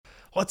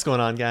What's going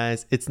on,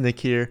 guys? It's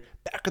Nick here,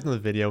 back with another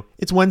video.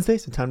 It's Wednesday,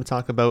 so time to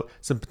talk about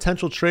some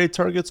potential trade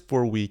targets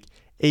for week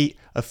 8.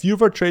 A few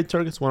of our trade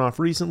targets went off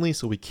recently,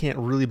 so we can't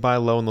really buy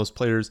low on those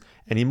players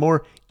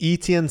anymore.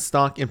 ETN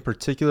stock in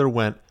particular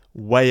went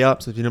way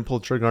up, so if you didn't pull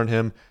the trigger on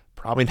him,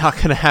 probably not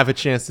going to have a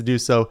chance to do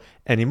so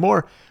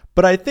anymore.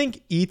 But I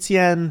think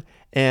ETN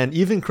and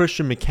even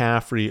Christian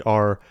McCaffrey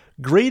are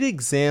great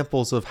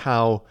examples of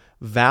how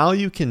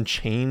value can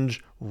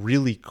change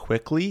really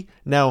quickly.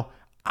 Now,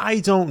 I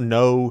don't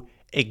know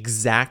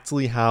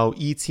exactly how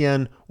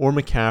ETN or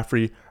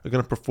McCaffrey are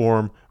going to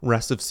perform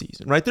rest of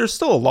season, right? There's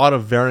still a lot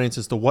of variance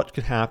as to what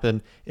could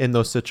happen in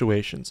those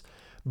situations.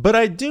 But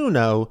I do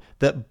know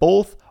that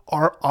both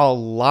are a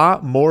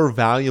lot more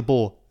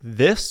valuable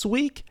this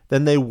week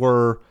than they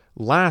were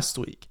last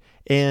week.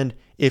 And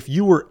if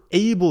you were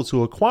able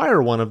to acquire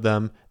one of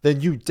them,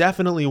 then you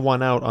definitely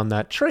won out on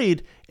that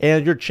trade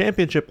and your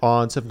championship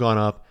odds have gone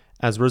up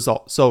as a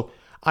result. So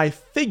I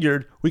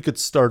figured we could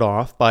start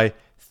off by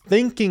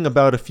thinking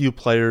about a few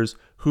players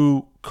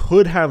who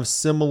could have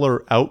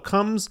similar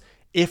outcomes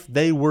if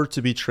they were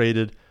to be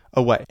traded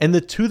away. And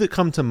the two that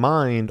come to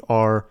mind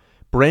are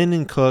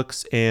Brandin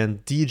Cooks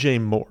and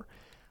DJ Moore.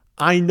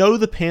 I know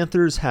the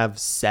Panthers have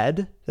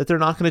said that they're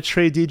not going to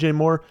trade DJ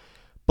Moore,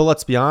 but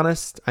let's be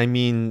honest. I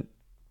mean,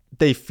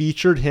 they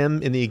featured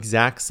him in the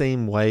exact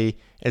same way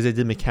as they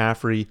did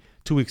McCaffrey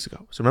 2 weeks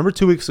ago. So remember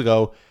 2 weeks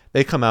ago,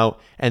 they come out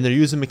and they're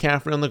using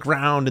McCaffrey on the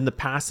ground in the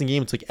passing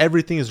game. It's like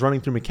everything is running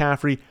through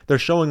McCaffrey. They're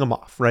showing him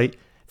off, right?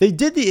 They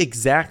did the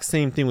exact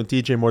same thing with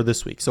DJ Moore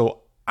this week.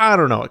 So I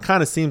don't know. It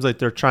kind of seems like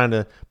they're trying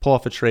to pull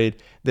off a trade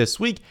this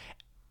week.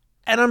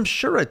 And I'm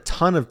sure a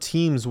ton of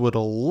teams would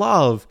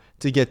love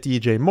to get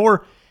DJ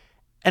Moore.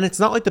 And it's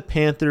not like the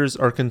Panthers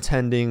are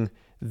contending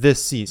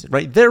this season,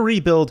 right? Their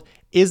rebuild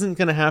isn't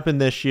going to happen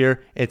this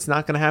year. It's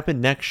not going to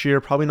happen next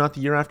year, probably not the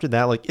year after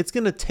that. Like, it's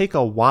going to take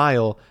a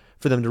while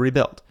for them to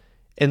rebuild.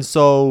 And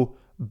so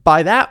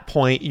by that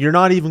point, you're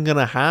not even going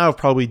to have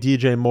probably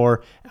DJ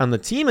Moore on the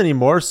team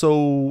anymore.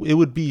 So it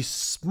would be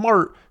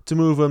smart to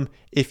move him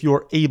if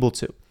you're able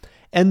to.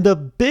 And the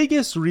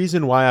biggest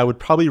reason why I would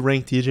probably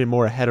rank DJ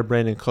Moore ahead of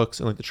Brandin Cooks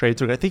in like the trade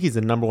target, I think he's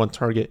the number one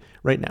target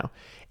right now,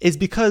 is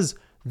because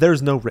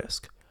there's no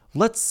risk.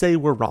 Let's say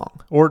we're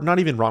wrong, or not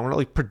even wrong. We're not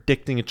like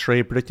predicting a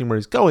trade, predicting where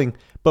he's going,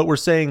 but we're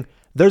saying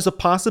there's a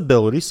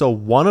possibility. So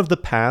one of the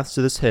paths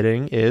to this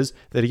hitting is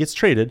that he gets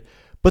traded,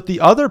 but the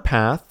other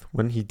path,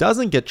 when he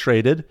doesn't get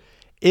traded,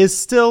 is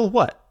still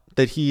what?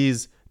 That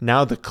he's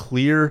now the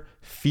clear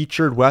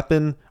featured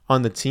weapon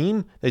on the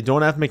team. They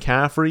don't have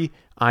McCaffrey.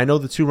 I know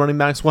the two running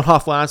backs went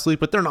off last week,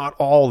 but they're not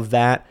all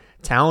that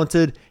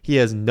talented. He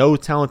has no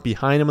talent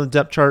behind him on the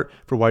depth chart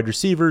for wide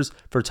receivers,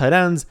 for tight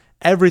ends.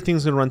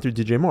 Everything's going to run through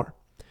DJ Moore.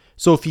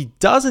 So if he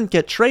doesn't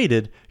get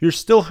traded, you're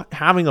still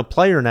having a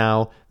player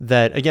now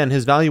that, again,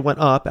 his value went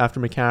up after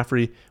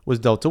McCaffrey was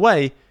dealt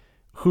away,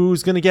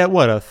 who's going to get,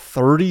 what, a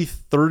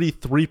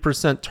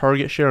 33%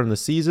 target share in the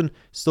season,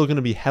 still going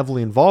to be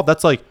heavily involved.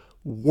 That's like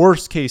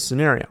worst case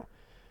scenario.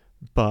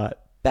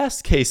 But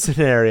best case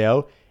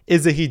scenario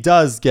is that he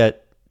does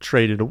get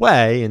traded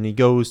away and he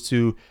goes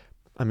to,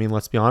 I mean,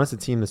 let's be honest, the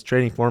team that's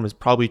trading for him is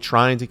probably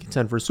trying to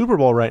contend for a Super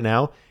Bowl right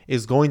now,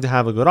 is going to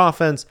have a good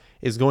offense,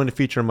 is going to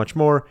feature much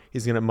more.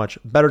 He's going to have much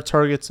better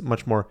targets,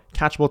 much more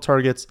catchable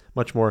targets,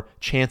 much more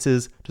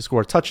chances to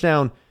score a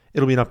touchdown.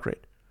 It'll be an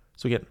upgrade.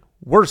 So again,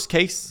 worst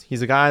case,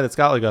 he's a guy that's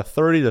got like a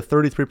 30 to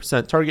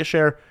 33% target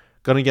share,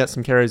 going to get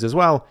some carries as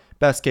well.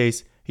 Best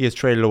case, he is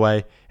traded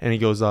away and he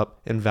goes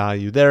up in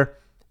value there.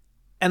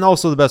 And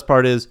also the best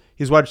part is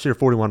he's wide receiver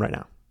 41 right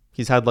now.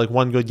 He's had like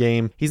one good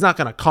game. He's not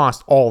going to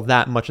cost all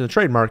that much in the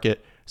trade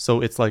market. So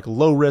it's like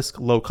low risk,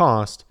 low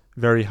cost,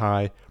 very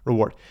high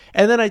reward.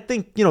 And then I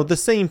think, the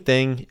same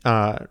thing,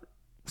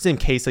 same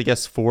case, I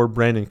guess, for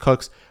Brandin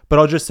Cooks. But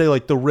I'll just say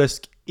like the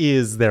risk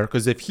is there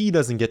because if he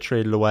doesn't get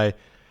traded away,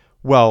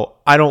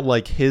 well, I don't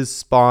like his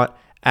spot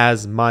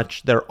as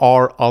much. There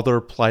are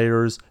other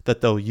players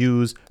that they'll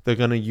use. They're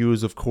going to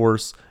use, of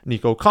course,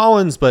 Nico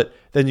Collins, but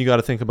then you got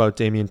to think about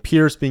Dameon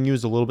Pierce being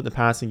used a little bit in the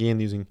passing game,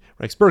 using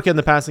Rex Burkhead in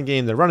the passing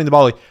game. They're running the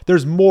ball. Like,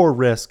 there's more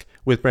risk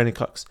with Brandin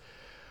Cooks.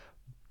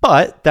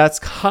 But that's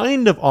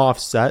kind of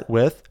offset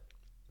with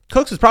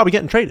Cooks is probably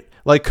getting traded.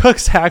 Like,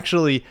 Cooks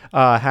actually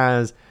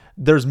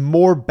there's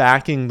more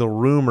backing the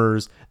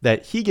rumors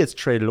that he gets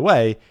traded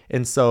away.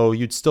 And so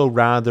you'd still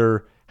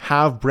rather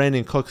have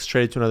Brandin Cooks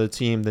traded to another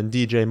team than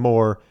DJ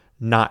Moore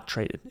not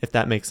traded, if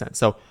that makes sense.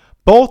 So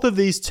both of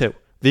these are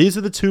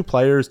the two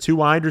players, two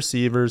wide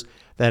receivers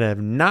that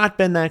have not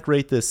been that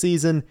great this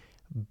season,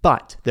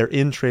 but they're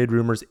in trade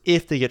rumors.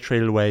 If they get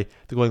traded away,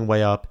 they're going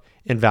way up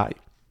in value.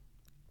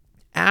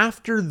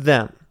 After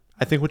them,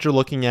 I think what you're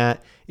looking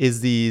at is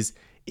these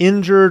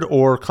injured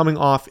or coming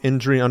off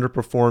injury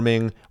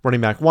underperforming running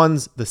back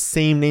ones, the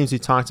same names we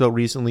talked about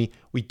recently.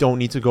 We don't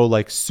need to go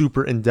like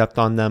super in depth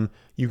on them.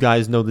 You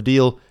guys know the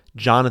deal.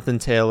 Jonathan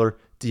Taylor,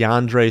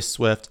 DeAndre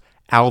Swift,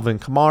 Alvin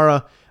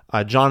Kamara.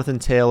 Jonathan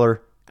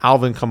Taylor,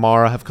 Alvin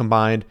Kamara have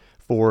combined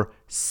for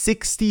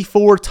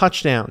 64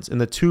 touchdowns in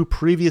the two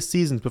previous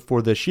seasons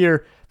before this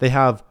year. They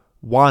have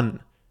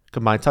 1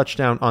 combined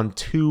touchdown on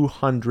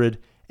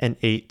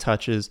 208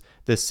 touches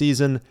this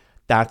season.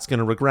 That's going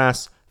to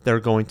regress. They're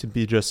going to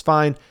be just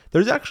fine.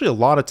 There's actually a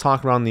lot of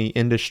talk around the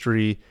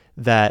industry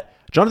that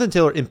Jonathan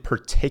Taylor in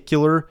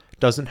particular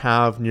doesn't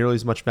have nearly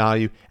as much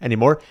value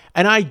anymore.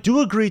 And I do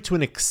agree to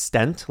an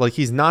extent. Like,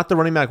 he's not the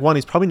running back 1.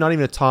 He's probably not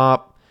even a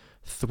top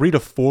 3 to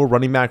 4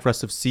 running back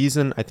rest of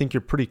season. I think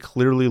you're pretty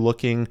clearly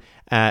looking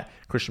at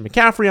Christian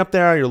McCaffrey up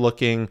there. You're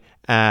looking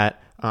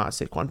at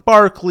Saquon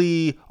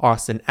Barkley,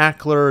 Austin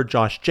Eckler,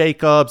 Josh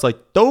Jacobs. Like,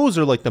 those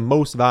are like the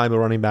most valuable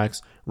running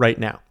backs right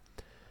now.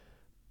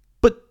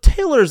 But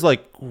Taylor's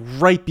like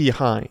right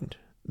behind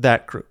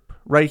that group,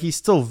 right? He's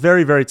still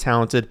very, very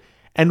talented.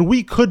 And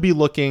we could be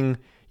looking,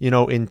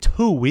 in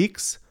 2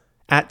 weeks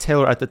at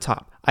Taylor at the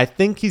top. I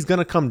think he's going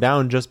to come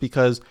down just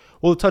because,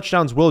 the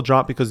touchdowns will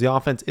drop because the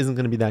offense isn't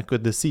going to be that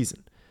good this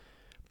season.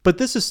 But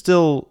this is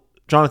still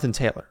Jonathan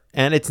Taylor.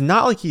 And it's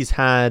not like he's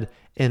had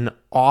an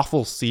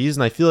awful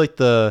season. I feel like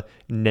the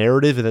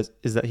narrative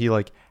is that he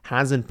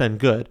hasn't been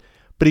good.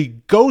 But he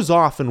goes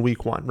off in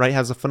week 1, right?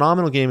 Has a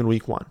phenomenal game in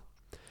week 1.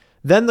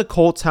 Then the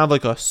Colts have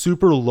a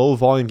super low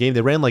volume game. They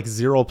ran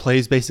 0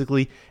 plays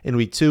basically in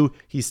week 2.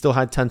 He still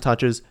had 10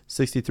 touches,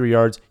 63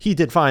 yards. He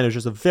did fine. It was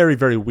just a very,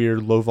 very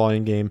weird low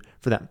volume game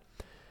for them.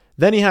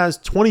 Then he has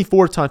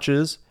 24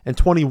 touches and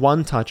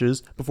 21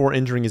 touches before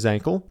injuring his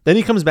ankle. Then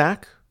he comes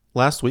back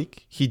last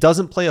week. He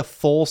doesn't play a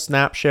full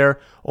snap share,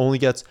 only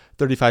gets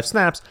 35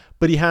 snaps,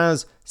 but he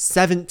has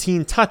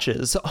 17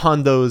 touches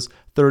on those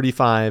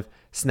 35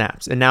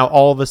 snaps. And now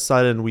all of a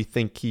sudden we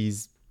think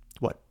he's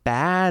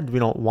bad. We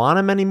don't want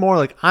him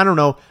anymore. I don't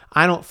know.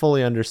 I don't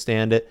fully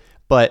understand it,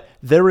 but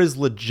there is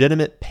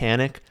legitimate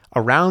panic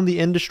around the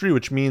industry,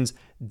 which means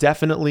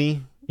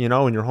definitely, in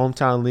your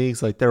hometown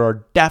leagues, there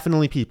are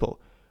definitely people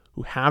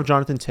who have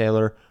Jonathan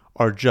Taylor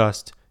are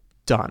just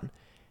done.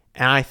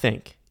 And I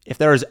think if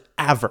there is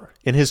ever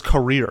in his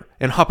career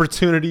an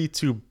opportunity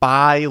to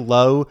buy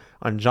low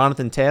on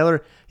Jonathan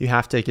Taylor, you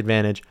have to take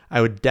advantage.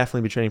 I would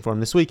definitely be trading for him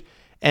this week.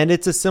 And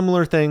it's a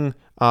similar thing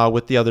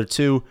with the other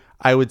two.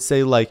 I would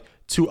say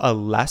to a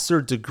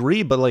lesser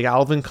degree, but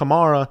Alvin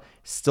Kamara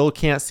still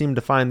can't seem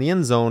to find the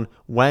end zone.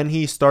 When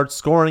he starts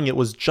scoring, it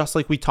was just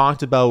like we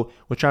talked about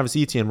with Travis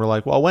Etienne. We're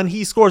when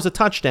he scores a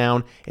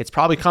touchdown, it's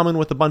probably coming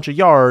with a bunch of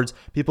yards.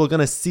 People are going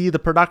to see the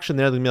production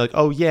there. They're going to be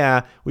oh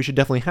yeah, we should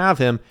definitely have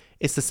him.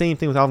 It's the same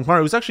thing with Alvin Kamara.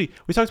 It was actually,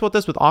 we talked about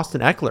this with Austin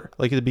Eckler,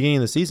 at the beginning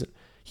of the season.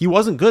 He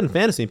wasn't good in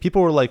fantasy. And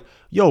people were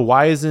yo,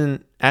 why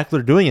isn't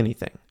Eckler doing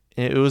anything?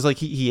 And it was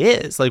he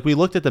is. We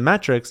looked at the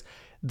metrics.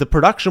 The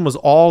production was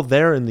all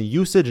there in the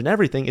usage and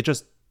everything. It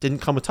just didn't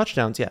come with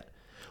touchdowns yet.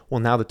 Well,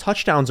 now the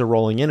touchdowns are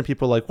rolling in and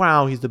people are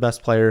wow, he's the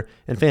best player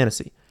in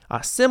fantasy.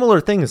 A similar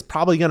thing is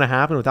probably going to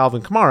happen with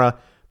Alvin Kamara,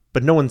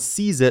 but no one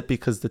sees it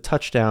because the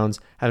touchdowns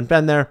haven't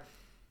been there.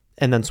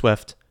 And then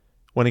Swift,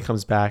 when he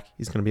comes back,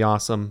 he's going to be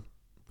awesome.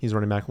 He's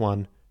running back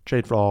 1.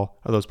 Trade for all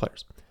of those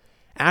players.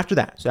 After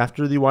that, so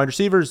after the wide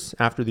receivers,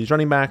 after these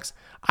running backs,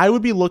 I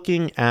would be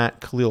looking at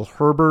Khalil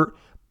Herbert,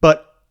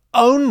 but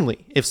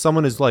only if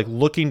someone is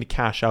looking to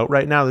cash out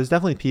right now. There's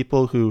definitely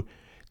people who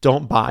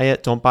don't buy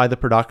it, don't buy the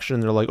production.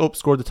 They're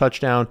scored the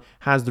touchdown,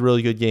 has the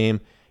really good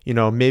game.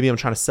 Maybe I'm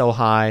trying to sell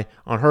high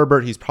on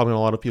Herbert. He's probably on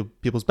a lot of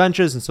people's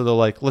benches. And so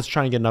they're let's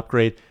try and get an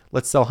upgrade.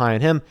 Let's sell high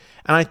on him.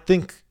 And I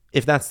think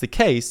if that's the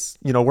case,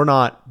 we're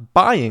not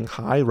buying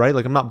high, right?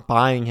 I'm not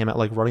buying him at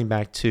running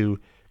back 2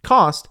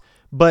 cost.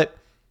 But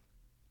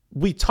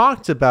we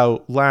talked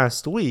about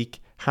last week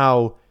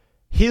how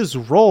his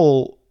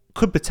role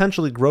could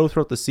potentially grow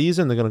throughout the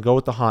season. They're going to go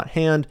with the hot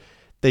hand.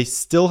 They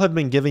still have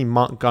been giving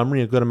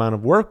Montgomery a good amount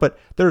of work, but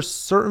there's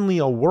certainly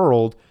a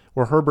world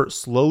where Herbert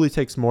slowly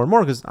takes more and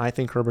more because I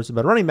think Herbert's a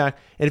better running back.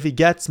 And if he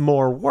gets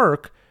more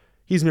work,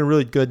 he's going to be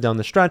really good down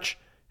the stretch.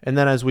 And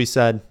then, as we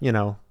said,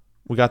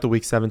 we got the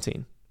week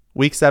 17.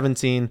 Week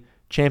 17,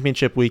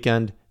 championship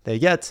weekend, they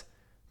get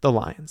the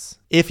Lions.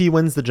 If he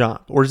wins the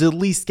job, or is at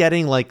least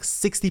getting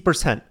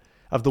 60%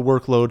 of the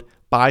workload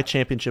by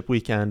championship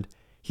weekend,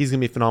 he's going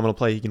to be a phenomenal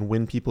play. He can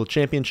win people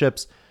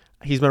championships.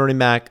 He's been running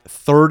back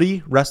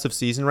 30 rest of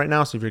season right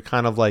now. So if you're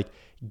kind of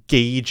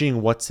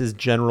gauging what's his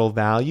general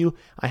value,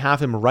 I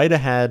have him right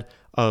ahead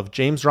of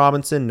James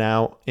Robinson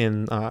now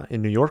in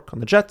New York on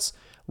the Jets,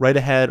 right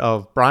ahead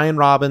of Brian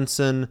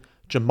Robinson,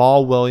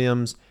 Jamal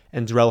Williams,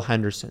 and Darrell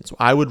Henderson. So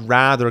I would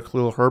rather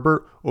Khalil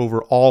Herbert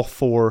over all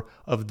 4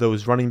 of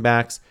those running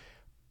backs.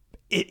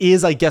 It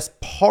is, I guess,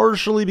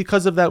 partially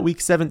because of that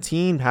week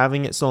 17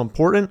 having it so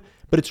important,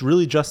 but it's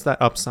really just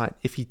that upside.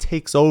 If he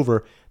takes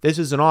over, this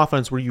is an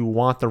offense where you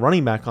want the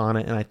running back on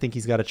it, and I think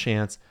he's got a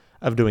chance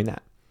of doing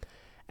that.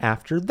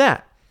 After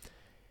that,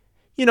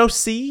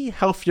 see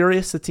how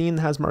furious the team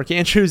that has Mark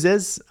Andrews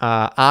is.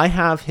 I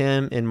have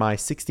him in my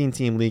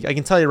 16-team league. I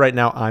can tell you right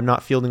now, I'm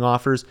not fielding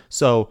offers,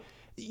 so,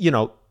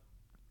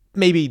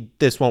 maybe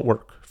this won't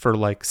work for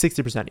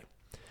 60% of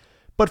you.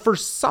 But for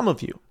some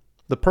of you,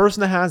 the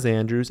person that has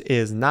Andrews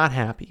is not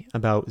happy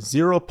about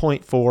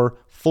 0.4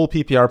 full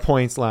PPR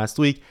points last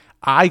week.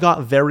 I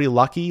got very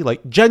lucky,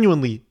 like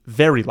genuinely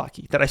very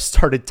lucky, that I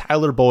started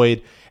Tyler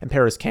Boyd and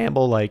Paris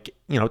Campbell, like,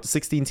 you know,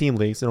 16-team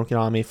leagues. So don't get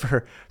on me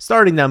for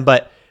starting them,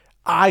 but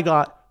I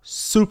got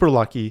super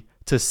lucky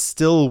to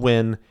still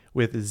win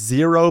with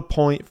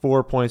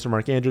 0.4 points from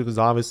Mark Andrews, because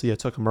obviously I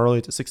took him early.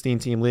 It's a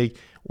 16-team league.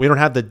 We don't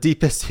have the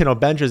deepest,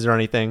 benches or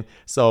anything,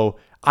 so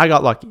I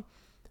got lucky.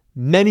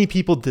 Many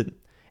people didn't.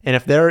 And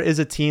if there is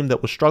a team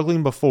that was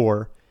struggling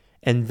before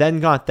and then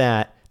got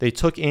that, they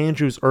took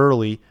Andrews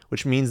early,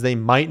 which means they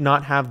might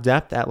not have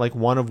depth at like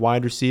one of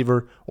wide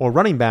receiver or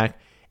running back.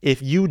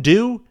 If you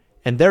do,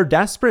 and they're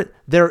desperate,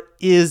 there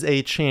is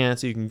a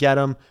chance you can get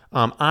them.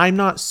 I'm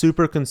not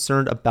super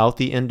concerned about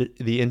the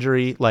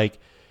injury. Like,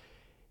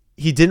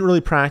 he didn't really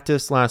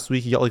practice last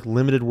week. He got like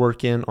limited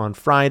work in on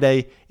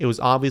Friday. It was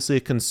obviously a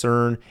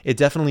concern. It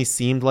definitely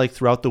seemed like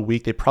throughout the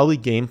week, they probably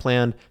game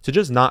planned to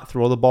just not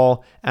throw the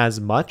ball as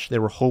much. They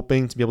were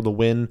hoping to be able to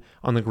win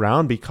on the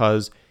ground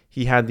because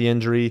he had the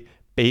injury.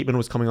 Bateman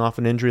was coming off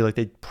an injury. Like,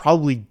 they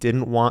probably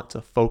didn't want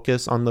to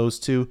focus on those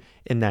two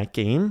in that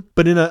game.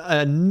 But in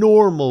a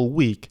normal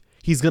week,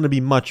 he's going to be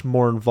much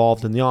more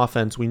involved in the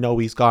offense. We know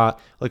he's got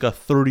like a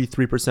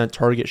 33%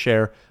 target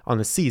share on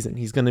the season.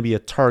 He's going to be a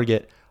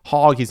target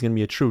hog. He's going to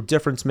be a true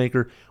difference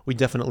maker. We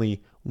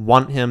definitely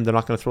want him. They're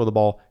not going to throw the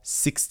ball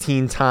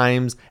 16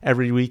 times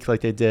every week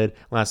like they did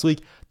last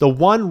week. The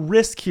one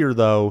risk here,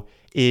 though,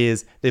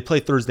 is they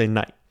play Thursday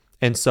night.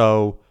 And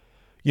so,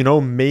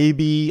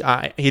 maybe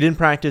he didn't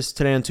practice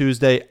today on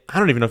Tuesday. I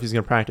don't even know if he's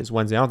going to practice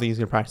Wednesday. I don't think he's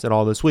going to practice at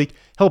all this week.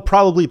 He'll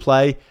probably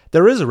play.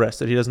 There is a risk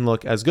that he doesn't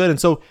look as good. And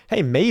so,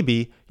 hey,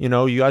 maybe, you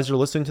guys are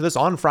listening to this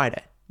on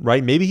Friday,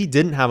 right? Maybe he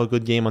didn't have a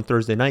good game on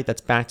Thursday night.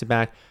 That's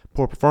back-to-back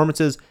poor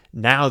performances.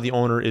 Now the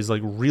owner is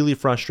like really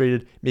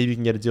frustrated. Maybe you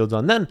can get a deal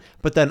done then.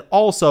 But then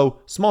also,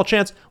 small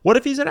chance, what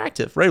if he's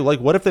inactive, right? Like,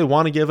 what if they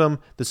want to give him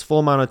this full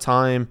amount of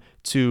time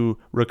to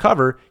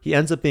recover? He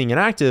ends up being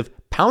inactive.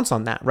 Pounce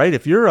on that, right?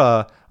 If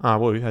you're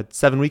we've had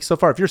 7 weeks so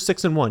far. If you're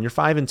 6-1, you're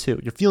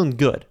 5-2, you're feeling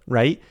good,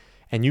 right?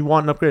 And you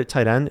want an upgrade at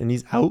tight end and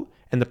he's out,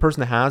 and the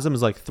person that has him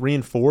is like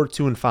 3-4,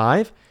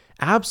 2-5,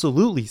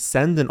 absolutely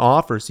send an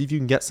offer, see if you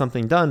can get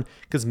something done,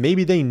 because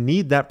maybe they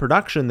need that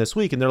production this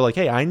week and they're like,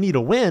 hey, I need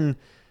a win.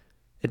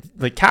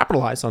 Like,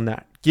 capitalize on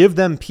that. Give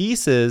them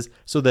pieces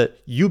so that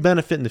you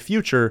benefit in the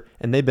future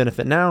and they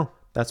benefit now.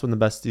 That's when the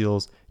best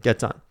deals get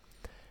done.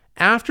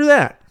 After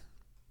that,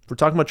 if we're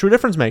talking about true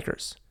difference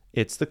makers,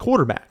 it's the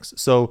quarterbacks.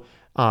 So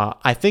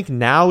I think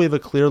now we have a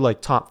clear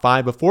top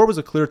 5. Before it was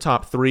a clear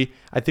top 3.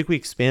 I think we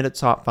expanded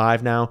top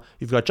 5 now.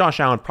 You've got Josh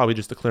Allen, probably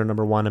just the clear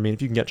number 1. I mean,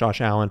 if you can get Josh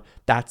Allen,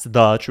 that's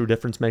the true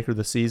difference maker of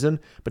the season.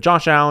 But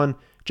Josh Allen,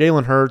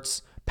 Jalen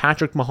Hurts,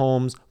 Patrick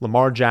Mahomes,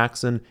 Lamar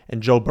Jackson,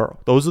 and Joe Burrow.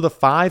 Those are the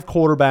 5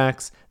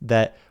 quarterbacks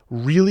that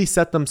really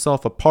set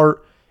themselves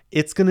apart.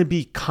 It's going to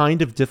be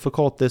kind of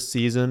difficult this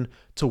season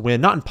to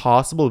win. Not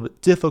impossible,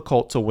 but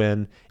difficult to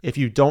win if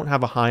you don't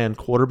have a high-end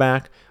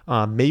quarterback.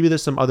 Maybe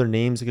there's some other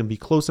names that can be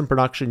close in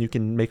production. You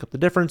can make up the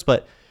difference,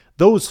 but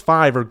those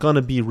 5 are going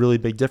to be really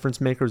big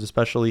difference makers,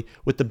 especially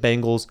with the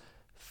Bengals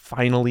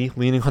finally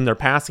leaning on their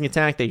passing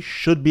attack. They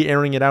should be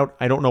airing it out.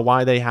 I don't know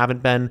why they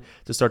haven't been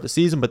to start the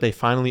season, but they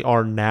finally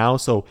are now.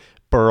 So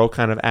Burrow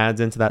kind of adds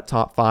into that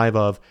top 5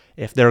 of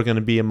if they're going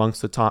to be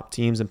amongst the top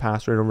teams in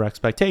pass rate over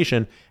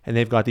expectation, and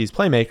they've got these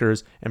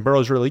playmakers, and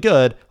Burrow's really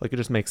good, like, it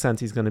just makes sense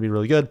he's going to be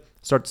really good.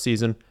 Start the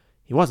season,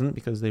 he wasn't,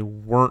 because they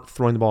weren't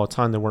throwing the ball a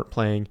ton. They weren't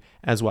playing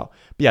as well.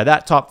 But yeah,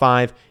 that top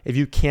 5, if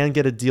you can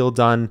get a deal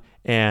done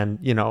and,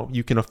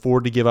 you can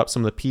afford to give up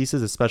some of the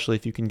pieces, especially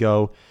if you can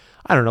go,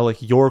 I don't know,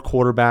 like your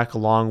quarterback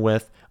along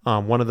with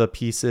one of the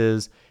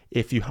pieces.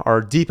 If you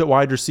are deep at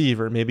wide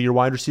receiver, maybe your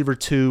wide receiver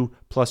 2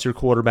 plus your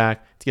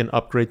quarterback to get an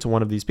upgrade to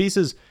one of these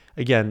pieces.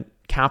 Again,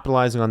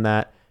 capitalizing on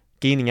that,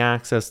 gaining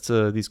access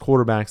to these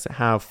quarterbacks that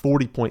have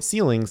 40-point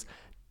ceilings,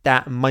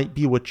 that might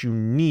be what you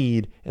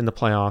need in the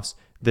playoffs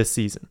this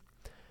season.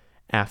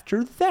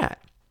 After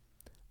that,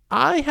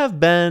 I have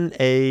been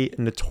a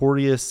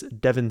notorious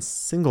Devin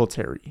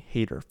Singletary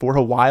hater for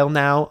a while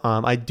now.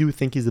 I do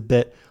think he's a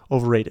bit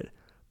overrated.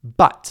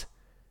 But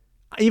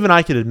even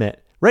I could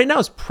admit, right now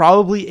is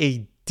probably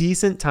a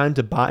decent time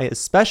to buy,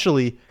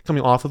 especially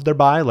coming off of their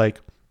bye.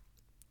 Like,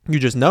 you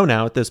just know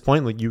now at this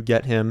point, like, you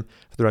get him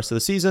for the rest of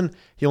the season.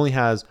 He only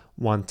has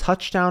 1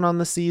 touchdown on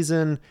the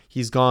season.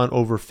 He's gone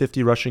over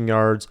 50 rushing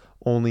yards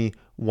only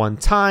 1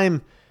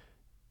 time.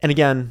 And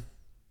again,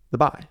 the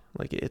bye.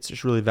 Like, it's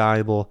just really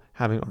valuable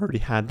having already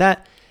had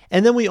that.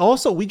 And then we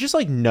just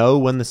know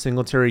when the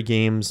Singletary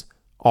games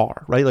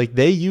are, right? Like,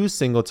 they use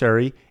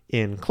Singletary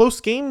in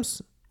close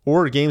games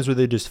or games where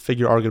they just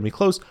figure are going to be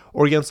close,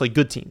 or against like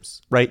good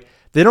teams, right?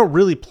 They don't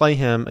really play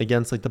him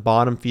against like the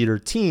bottom feeder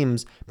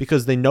teams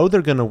because they know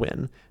they're going to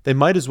win. They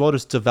might as well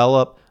just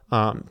develop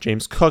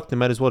James Cook. They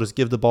might as well just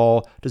give the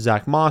ball to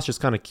Zach Moss,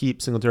 just kind of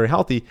keep Singletary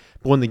healthy.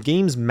 But when the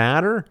games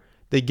matter,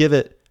 they give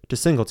it to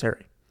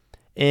Singletary.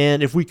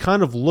 And if we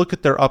kind of look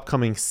at their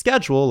upcoming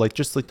schedule, like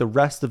just like the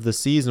rest of the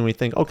season, we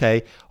think,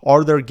 okay,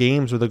 are there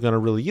games where they're going to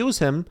really use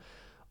him?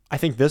 I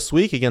think this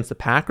week against the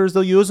Packers,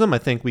 they'll use him. I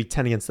think week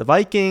 10 against the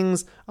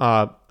Vikings.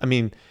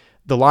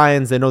 the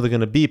Lions, they know they're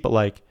going to beat, but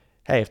like,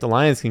 hey, if the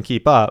Lions can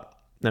keep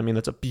up, I mean,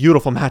 that's a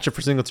beautiful matchup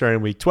for Singletary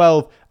in week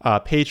 12.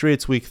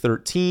 Patriots week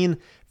 13.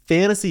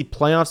 Fantasy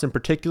playoffs in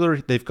particular,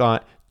 they've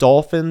got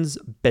Dolphins,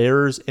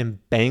 Bears, and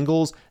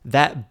Bengals.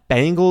 That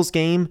Bengals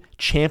game,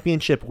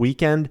 championship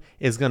weekend,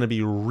 is going to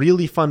be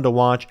really fun to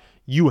watch.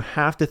 You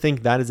have to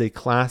think that is a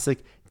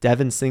classic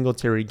Devin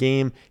Singletary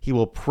game. He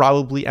will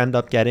probably end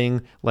up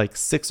getting like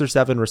 6 or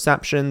 7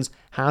 receptions,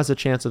 has a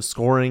chance of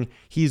scoring.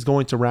 He's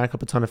going to rack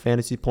up a ton of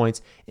fantasy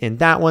points in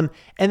that one.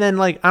 And then,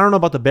 like, I don't know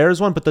about the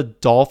Bears one, but the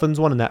Dolphins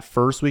one in that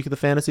first week of the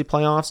fantasy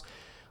playoffs.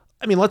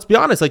 I mean, let's be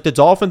honest, like the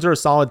Dolphins are a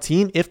solid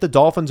team. If the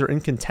Dolphins are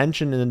in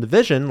contention in the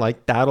division,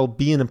 like that'll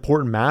be an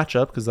important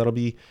matchup because that'll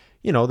be,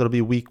 that'll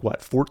be week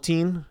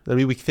 14? That'll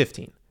be week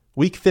 15.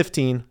 Week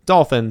 15,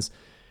 Dolphins.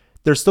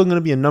 There's still going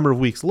to be a number of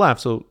weeks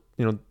left, so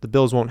the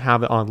Bills won't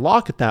have it on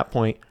lock at that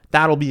point.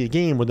 That'll be a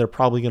game where they're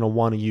probably going to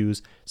want to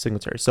use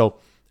Singletary. So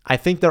I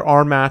think there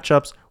are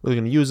matchups where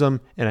they're going to use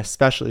them, and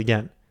especially,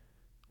 again,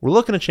 we're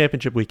looking at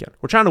championship weekend.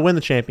 We're trying to win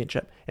the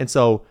championship. And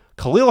so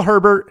Khalil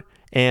Herbert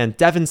and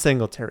Devin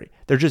Singletary,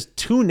 they're just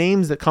two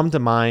names that come to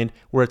mind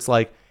where it's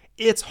like,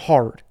 it's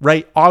hard,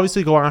 right?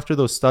 Obviously go after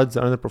those studs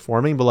that are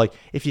underperforming, but like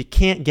if you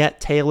can't get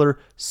Taylor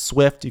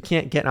Swift, you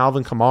can't get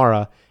Alvin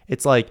Kamara,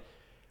 it's like,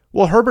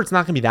 well, Herbert's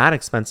not going to be that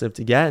expensive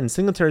to get, and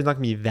Singletary's not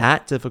going to be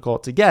that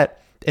difficult to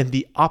get. And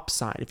the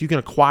upside, if you can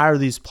acquire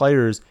these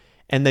players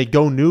and they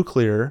go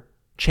nuclear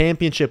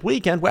championship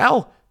weekend,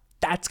 well,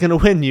 that's going to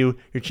win you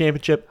your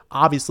championship.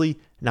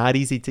 Obviously, not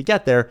easy to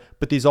get there,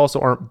 but these also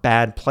aren't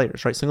bad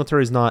players, right?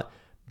 Singletary's not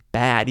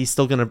bad. He's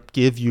still going to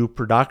give you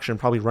production,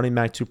 probably running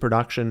back 2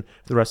 production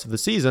for the rest of the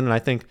season. And I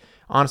think,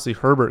 honestly,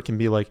 Herbert can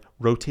be like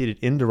rotated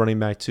into running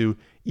back 2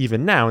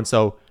 even now. And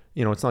so,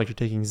 it's not like you're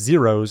taking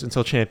zeros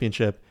until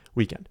championship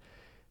weekend.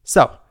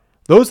 So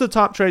those are the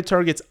top trade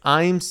targets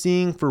I'm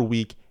seeing for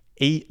week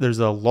 8. There's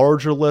a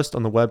larger list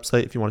on the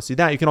website if you want to see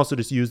that. You can also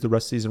just use the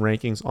rest of season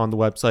rankings on the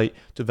website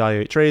to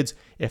evaluate trades.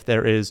 If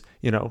there is,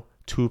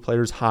 2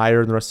 players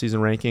higher in the rest of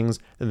season rankings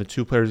than the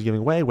 2 players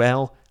giving away,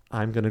 well,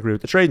 I'm going to agree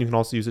with the trade. You can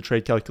also use a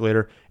trade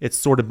calculator. It's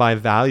sorted by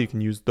value. You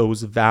can use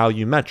those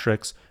value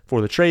metrics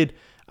for the trade.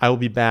 I will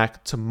be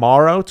back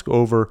tomorrow to go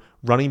over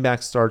running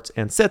back starts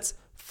and sits,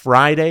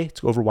 Friday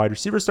to go over wide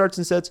receiver starts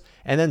and sits,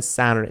 and then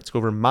Saturday to go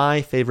over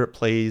my favorite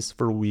plays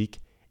for week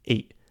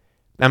 8.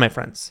 That, my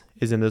friends,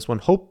 is in this one.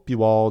 Hope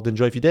you all did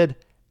enjoy. If you did,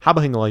 how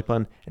about hitting the like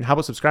button, and how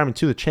about subscribing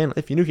to the channel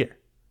if you're new here?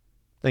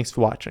 Thanks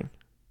for watching.